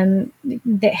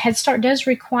 the Head Start does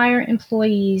require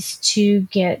employees to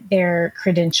get their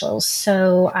credentials.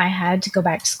 So I had to go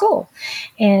back to school.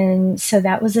 And so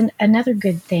that was another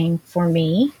good thing for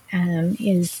me,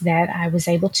 is that I was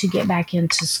able to get back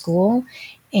into school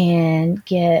and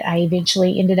I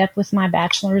eventually ended up with my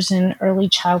bachelor's in early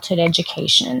childhood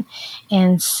education.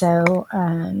 And so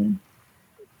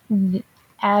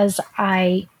as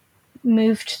I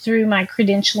moved through my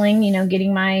credentialing,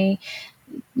 getting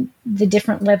the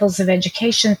different levels of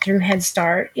education through Head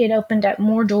Start, it opened up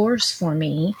more doors for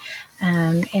me.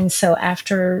 And so at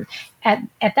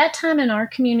that time in our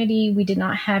community, we did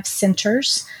not have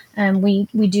centers. We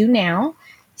do now.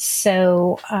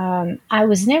 So I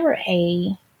was never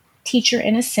a teacher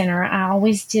in a center. I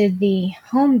always did the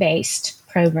home-based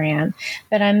program,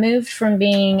 but I moved from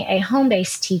being a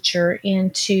home-based teacher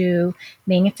into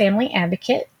being a family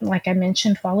advocate, like I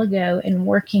mentioned a while ago, and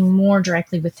working more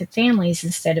directly with the families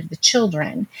instead of the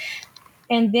children.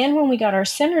 And then when we got our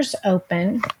centers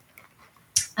open,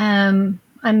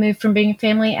 I moved from being a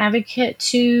family advocate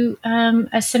to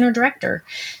a center director.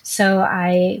 So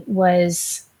I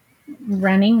was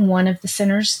running one of the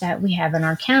centers that we have in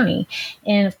our county.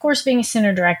 And of course, being a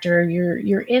center director,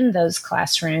 you're in those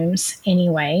classrooms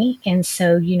anyway. And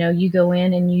so, you go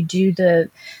in and you do the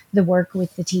work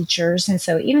with the teachers. And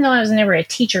so even though I was never a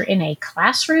teacher in a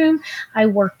classroom, I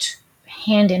worked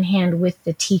hand in hand with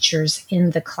the teachers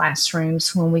in the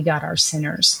classrooms when we got our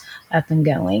centers up and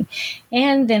going.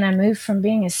 And then I moved from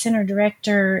being a center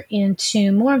director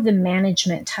into more of the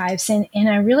management types. And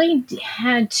I really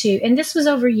had to, and this was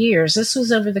over years, this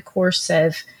was over the course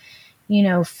of,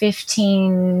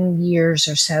 15 years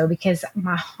or so, because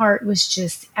my heart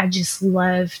was I just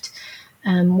loved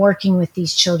working with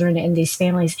these children and these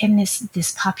families and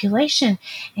this population.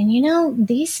 And,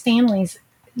 these families,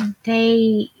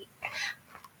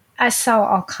 I saw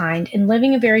all kind, and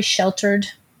living a very sheltered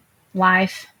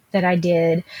life that I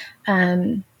did,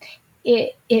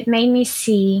 it made me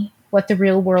see what the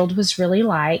real world was really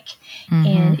like. Mm-hmm.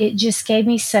 And it just gave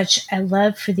me such a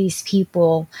love for these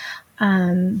people,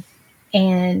 and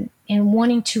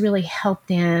wanting to really help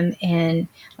them. And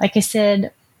like I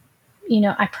said,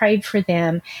 I prayed for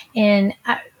them, and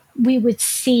we would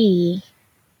see,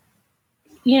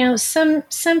 some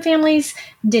families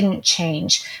didn't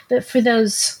change, but for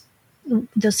those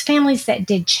families that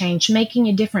did change, making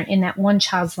a difference in that one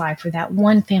child's life or that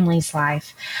one family's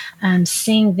life,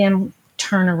 seeing them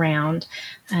turn around,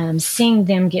 seeing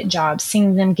them get jobs,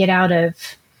 seeing them get out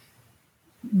of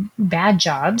bad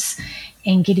jobs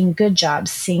and getting good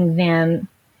jobs, seeing them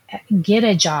get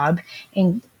a job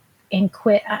and and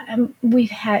quit. We've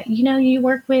had, you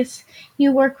work with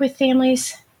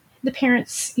families, the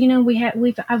parents,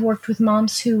 I've worked with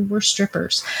moms who were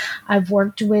strippers. I've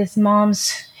worked with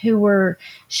moms who were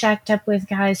shacked up with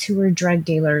guys who were drug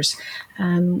dealers.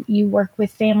 You work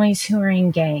with families who are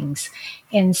in gangs.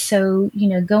 And so,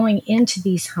 going into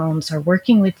these homes or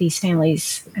working with these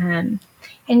families,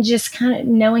 and just kind of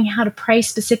knowing how to pray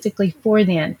specifically for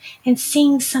them and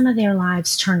seeing some of their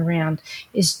lives turn around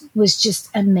was just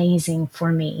amazing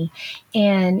for me.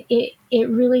 And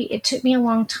it took me a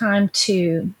long time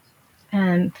to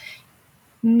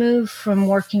move from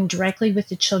working directly with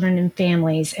the children and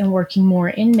families and working more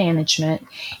in management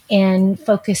and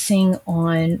focusing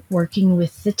on working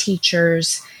with the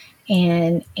teachers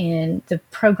and the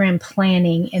program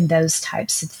planning and those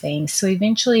types of things. So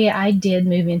eventually I did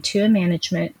move into a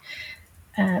management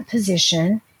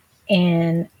position,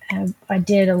 and I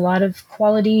did a lot of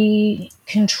quality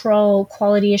control,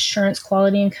 quality assurance,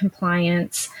 quality and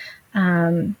compliance.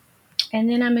 And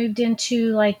then I moved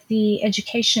into like the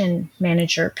education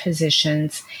manager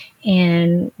positions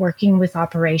and working with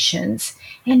operations.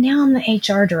 And now I'm the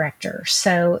HR director.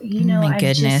 So, my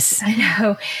goodness.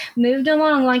 I moved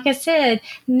along. Like I said,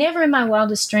 never in my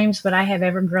wildest dreams would I have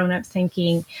ever grown up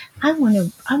thinking, I want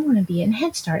to be in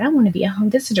Head Start. I want to be a home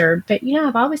visitor. But,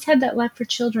 I've always had that love for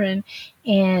children,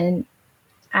 and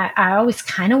I always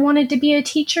kind of wanted to be a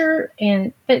teacher,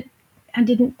 but I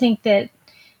didn't think that,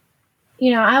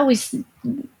 I always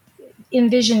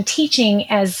envisioned teaching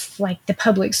as like the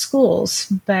public schools,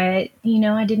 but,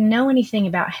 I didn't know anything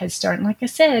about Head Start. And like I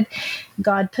said,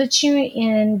 God puts you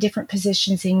in different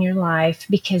positions in your life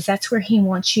because that's where He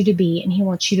wants you to be, and He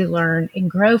wants you to learn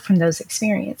and grow from those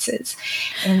experiences.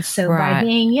 And so by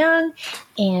being young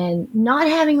and not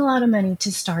having a lot of money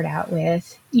to start out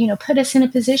with, put us in a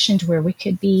position to where we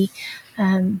could be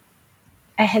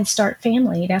a Head Start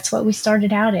family. That's what we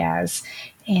started out as.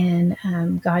 And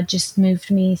God just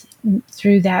moved me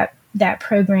through that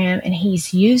program, and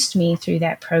He's used me through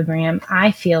that program,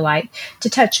 I feel like, to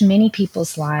touch many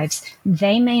people's lives.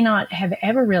 They may not have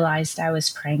ever realized I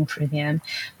was praying for them,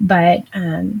 but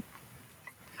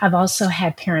I've also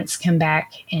had parents come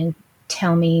back and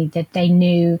tell me that they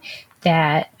knew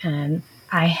that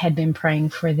I had been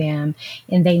praying for them,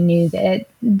 and they knew that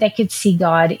they could see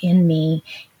God in me,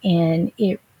 and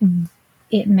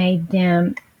it made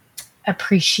them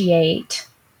appreciate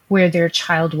where their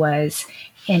child was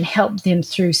and help them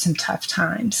through some tough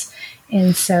times.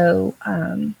 And so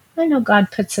I know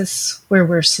God puts us where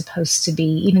we're supposed to be,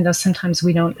 even though sometimes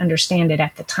we don't understand it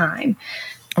at the time.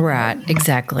 Right,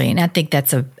 exactly. And I think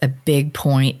that's a big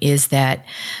point, is that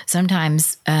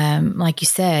sometimes, like you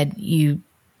said, you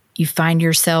find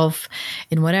yourself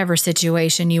in whatever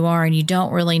situation you are, and you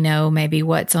don't really know maybe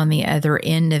what's on the other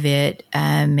end of it.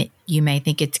 You may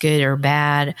think it's good or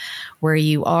bad where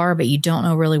you are, but you don't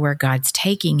know really where God's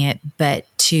taking it. But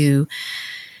to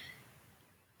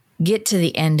get to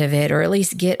the end of it, or at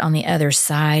least get on the other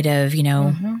side of,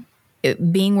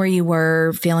 being where you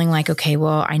were, feeling like, okay,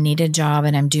 well, I need a job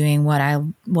and I'm doing what I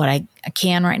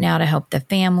can right now to help the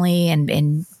family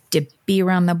and to be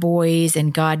around the boys,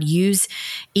 and God use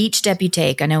each step you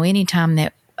take. I know anytime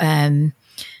that, I've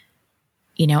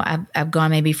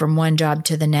gone maybe from one job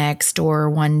to the next or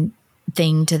one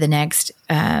thing to the next,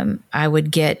 I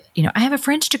would get, I have a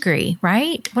French degree,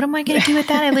 right? What am I going to do with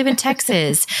that? I live in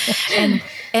Texas.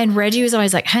 And Reggie was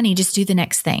always like, honey, just do the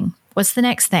next thing. What's the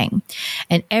next thing?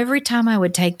 And every time I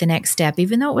would take the next step,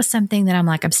 even though it was something that I'm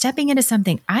like, I'm stepping into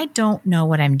something, I don't know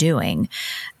what I'm doing.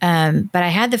 But I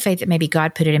had the faith that maybe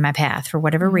God put it in my path for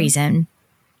whatever reason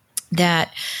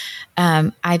that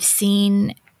I've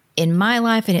seen in my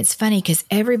life. And it's funny because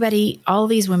all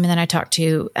these women that I talk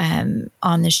to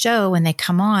on the show, when they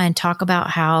come on, talk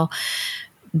about how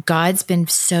God's been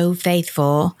so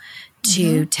faithful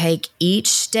to take each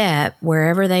step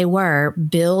wherever they were,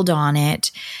 build on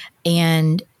it.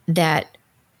 And that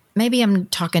maybe I'm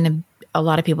talking to a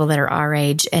lot of people that are our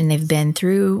age and they've been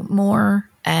through more.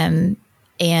 And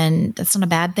that's not a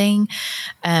bad thing.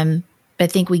 But I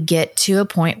think we get to a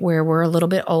point where we're a little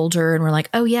bit older and we're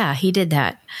like, oh yeah, he did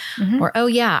that. Or, oh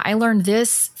yeah, I learned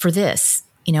this for this.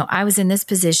 I was in this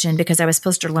position because I was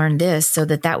supposed to learn this so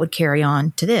that would carry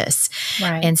on to this.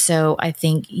 Right. And so I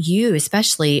think you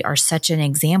especially are such an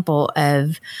example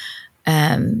of,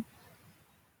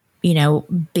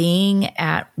 being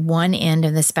at one end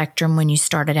of the spectrum when you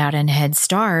started out in Head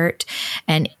Start,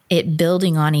 and it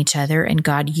building on each other, and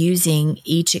God using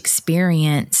each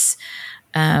experience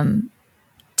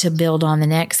to build on the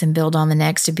next and build on the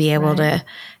next, to be able to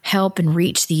help and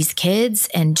reach these kids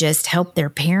and just help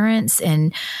their parents.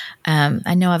 And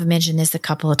I know I've mentioned this a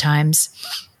couple of times,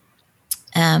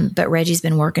 But Reggie's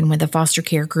been working with a foster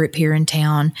care group here in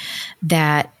town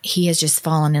that he has just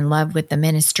fallen in love with the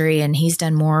ministry, and he's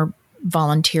done more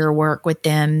volunteer work with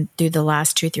them through the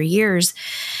last 2 or 3 years.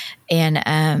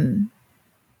 And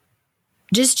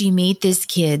just you meet these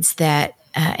kids that,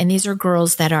 and these are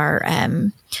girls that are,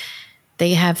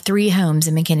 they have 3 homes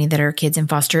in McKinney that are kids in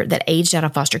foster, that aged out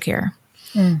of foster care.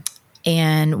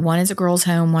 And one is a girl's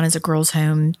home. One is a girl's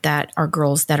home that are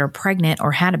girls that are pregnant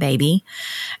or had a baby.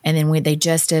 And then they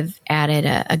just have added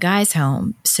a guy's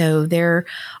home. So they're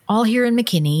all here in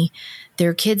McKinney.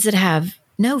 They're kids that have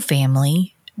no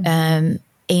family.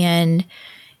 And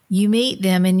you meet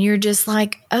them and you're just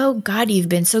like, oh God, you've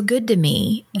been so good to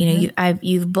me. You know,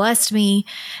 you've blessed me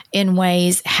in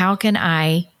ways. How can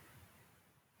I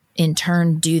in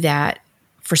turn do that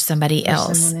for somebody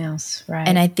else? Someone else, right.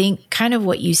 And I think kind of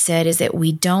what you said is that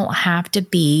we don't have to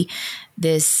be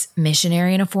this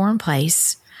missionary in a foreign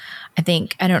place. I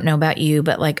think, I don't know about you,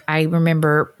 but like I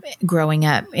remember growing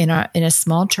up in a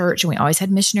small church, and we always had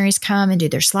missionaries come and do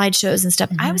their slideshows and stuff.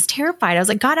 I was terrified. I was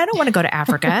like, God, I don't want to go to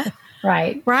Africa.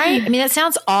 Right. I mean, that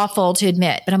sounds awful to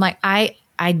admit, but I'm like, I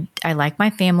like my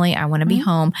family. I want to be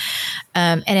home.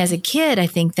 And as a kid, I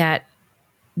think that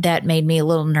made me a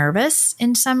little nervous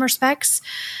in some respects.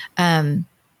 But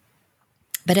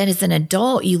as an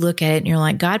adult, you look at it and you're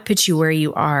like, God put you where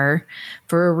you are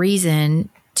for a reason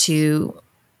to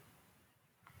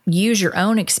use your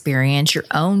own experience, your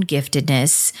own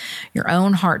giftedness, your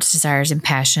own heart's desires and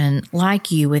passion, like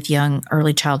you with young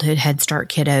early childhood Head Start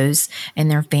kiddos and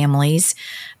their families,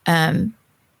 to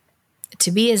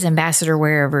be his ambassador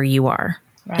wherever you are.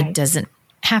 Right. It doesn't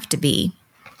have to be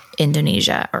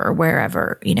Indonesia or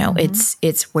wherever, you know,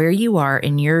 it's where you are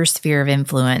in your sphere of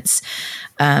influence.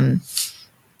 And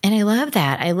I love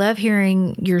that. I love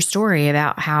hearing your story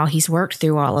about how he's worked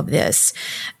through all of this.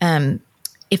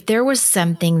 If there was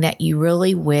something that you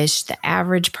really wish the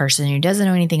average person who doesn't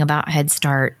know anything about Head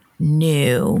Start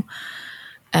knew,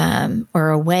 or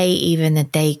a way even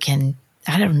that they can,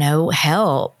 I don't know,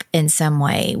 help in some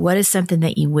way, what is something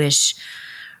that you wish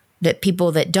that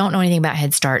people that don't know anything about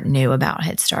Head Start knew about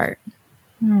Head Start?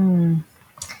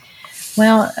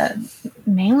 Well,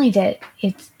 mainly that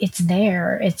it's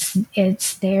there.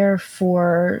 It's there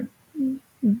for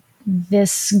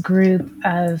this group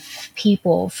of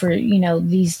people, for, you know,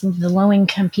 the low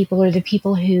income people or the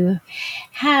people who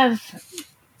have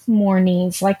more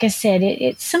needs. Like I said,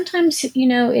 it's sometimes, you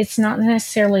know, it's not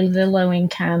necessarily the low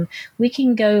income. We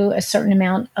can go a certain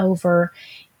amount over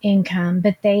income,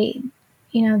 but they,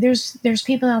 you know, there's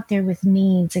people out there with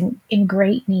needs and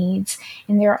great needs,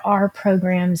 and there are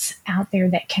programs out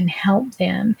there that can help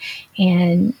them.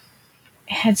 And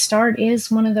Head Start is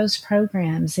one of those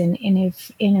programs. And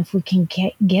if we can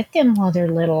get them while they're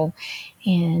little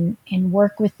and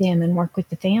work with them and work with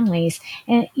the families,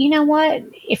 and you know what,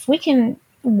 if we can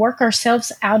work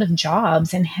ourselves out of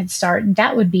jobs and Head Start,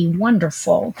 that would be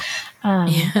wonderful. But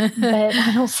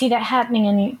I don't see that happening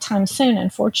anytime soon,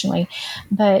 unfortunately.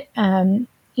 But,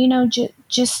 you know,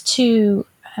 just to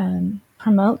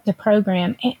promote the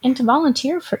program and to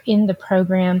volunteer in the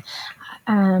program,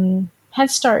 Head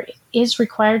Start is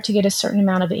required to get a certain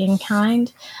amount of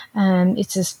in-kind.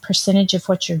 It's a percentage of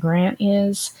what your grant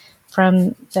is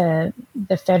from the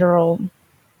federal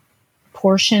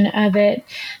portion of it.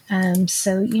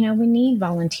 So, you know, we need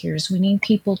volunteers. We need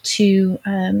people to,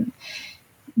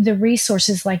 the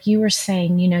resources, like you were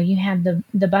saying, you know, you had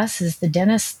the buses, the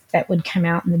dentists that would come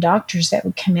out and the doctors that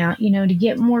would come out, you know, to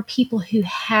get more people who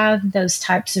have those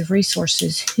types of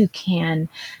resources who can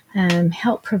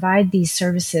help provide these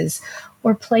services,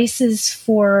 or places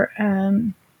for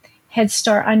Head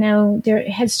Start. I know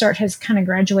Head Start has kind of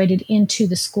graduated into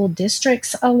the school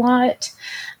districts a lot.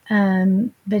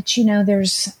 But, you know,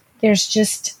 there's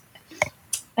just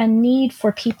a need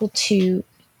for people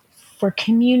for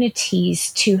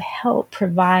communities to help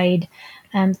provide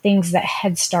things that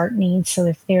Head Start needs. So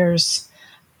if there's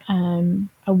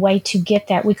a way to get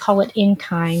that, we call it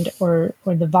in-kind, or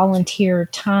the volunteer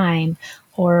time,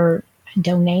 or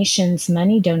donations,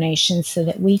 money donations, so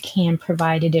that we can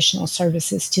provide additional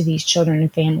services to these children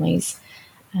and families.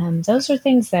 Those are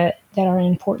things that are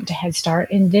important to Head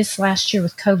Start. And this last year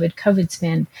with COVID's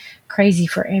been crazy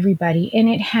for everybody. And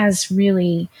it has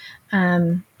really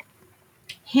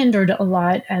hindered a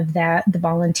lot of the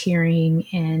volunteering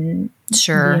and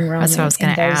sure. That's what I was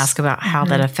going to ask about, how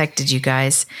that affected you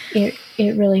guys. It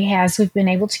really has. We've been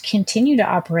able to continue to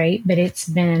operate, but it's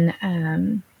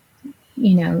been,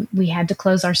 we had to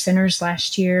close our centers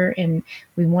last year, and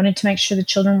we wanted to make sure the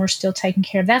children were still taken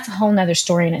care of. That's a whole nother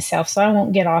story in itself, so I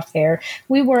won't get off there.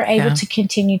 We were able to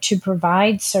continue to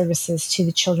provide services to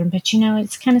the children, but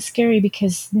it's kind of scary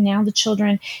because now the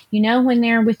children, when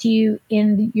they're with you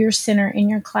in your center, in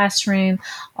your classroom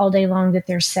all day long, that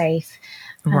they're safe.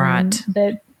 Right.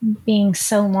 But being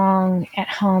so long at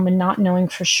home and not knowing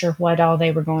for sure what all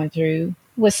they were going through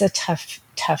was a tough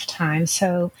time.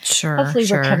 So hopefully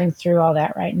we're coming through all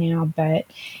that right now. But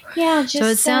so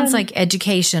it sounds like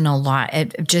educational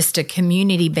just a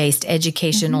community-based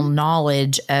educational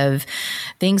knowledge of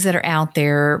things that are out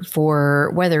there,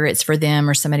 for whether it's for them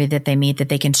or somebody that they meet, that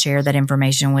they can share that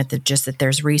information with, just that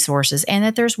there's resources and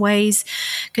that there's ways,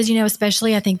 because,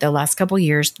 especially I think the last couple of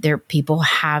years people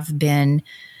have been,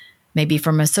 maybe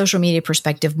from a social media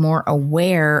perspective, more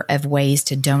aware of ways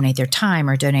to donate their time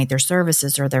or donate their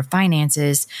services or their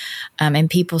finances. And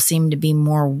people seem to be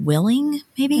more willing,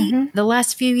 maybe the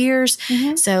last few years.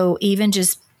 So even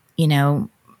just,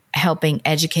 helping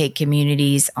educate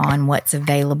communities on what's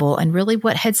available and really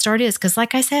what Head Start is. Because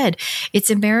like I said, it's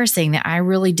embarrassing that I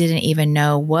really didn't even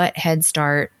know what Head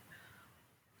Start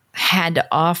had to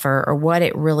offer or what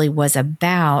it really was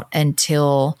about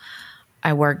until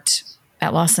I worked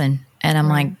at Lawson. And I'm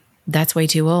like, that's way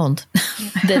too old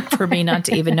for me not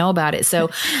to even know about it.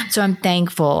 So I'm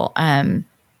thankful.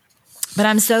 But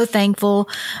I'm so thankful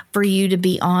for you to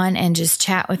be on and just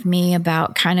chat with me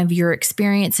about kind of your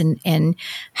experience and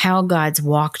how God's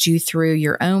walked you through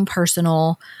your own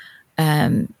personal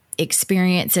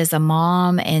experience as a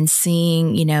mom, and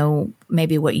seeing,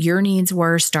 maybe what your needs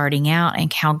were starting out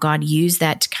and how God used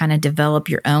that to kind of develop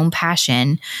your own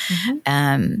passion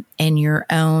and your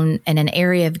own, and an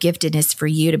area of giftedness for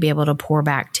you to be able to pour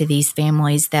back to these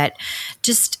families. That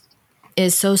just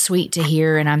is so sweet to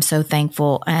hear. And I'm so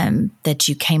thankful that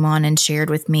you came on and shared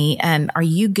with me. Are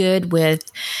you good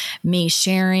with me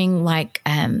sharing, like,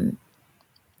 in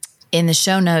the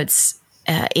show notes,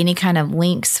 any kind of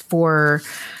links for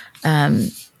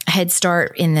Head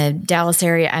Start in the Dallas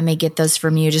area? I may get those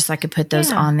from you, just so I could put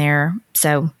those on there.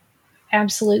 So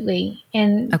absolutely.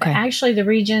 And actually the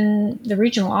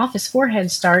regional office for Head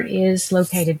Start is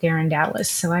located there in Dallas.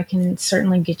 So I can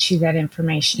certainly get you that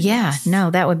information. Yeah,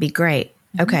 no, that would be great.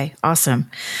 Okay,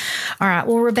 awesome. All right.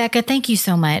 Well, Rebecca, thank you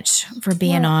so much for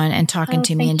being on and talking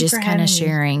to me and just kind of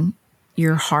sharing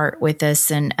your heart with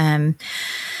us. And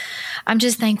I'm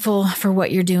just thankful for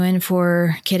what you're doing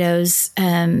for kiddos,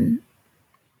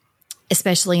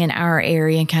 especially in our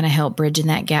area, and kind of help bridging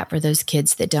that gap for those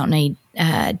kids that don't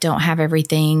have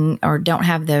everything or don't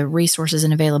have the resources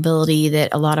and availability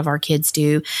that a lot of our kids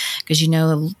do. Because,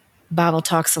 the Bible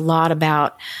talks a lot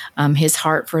about his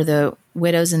heart for the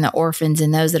widows and the orphans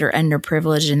and those that are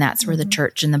underprivileged, and that's where the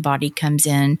church and the body comes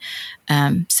in.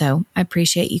 So I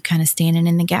appreciate you kind of standing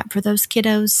in the gap for those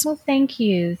kiddos. Well, thank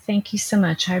you. Thank you so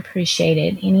much. I appreciate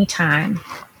it. Anytime.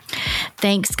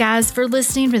 Thanks, guys, for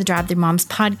listening for the Drive Thru Moms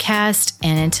podcast.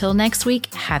 And until next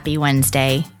week, happy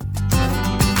Wednesday.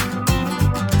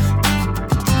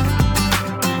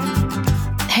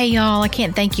 Hey, y'all, I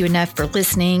can't thank you enough for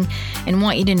listening and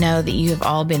want you to know that you have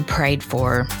all been prayed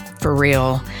for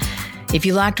real. If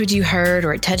you liked what you heard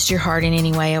or it touched your heart in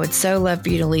any way, I would so love for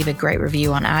you to leave a great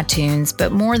review on iTunes.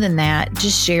 But more than that,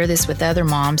 just share this with other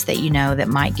moms that you know that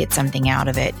might get something out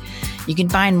of it. You can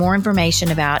find more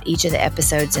information about each of the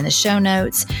episodes in the show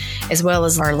notes, as well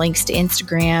as our links to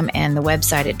Instagram and the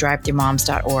website at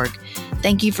drivethrmoms.org.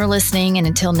 Thank you for listening, and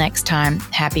until next time,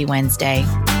 happy Wednesday.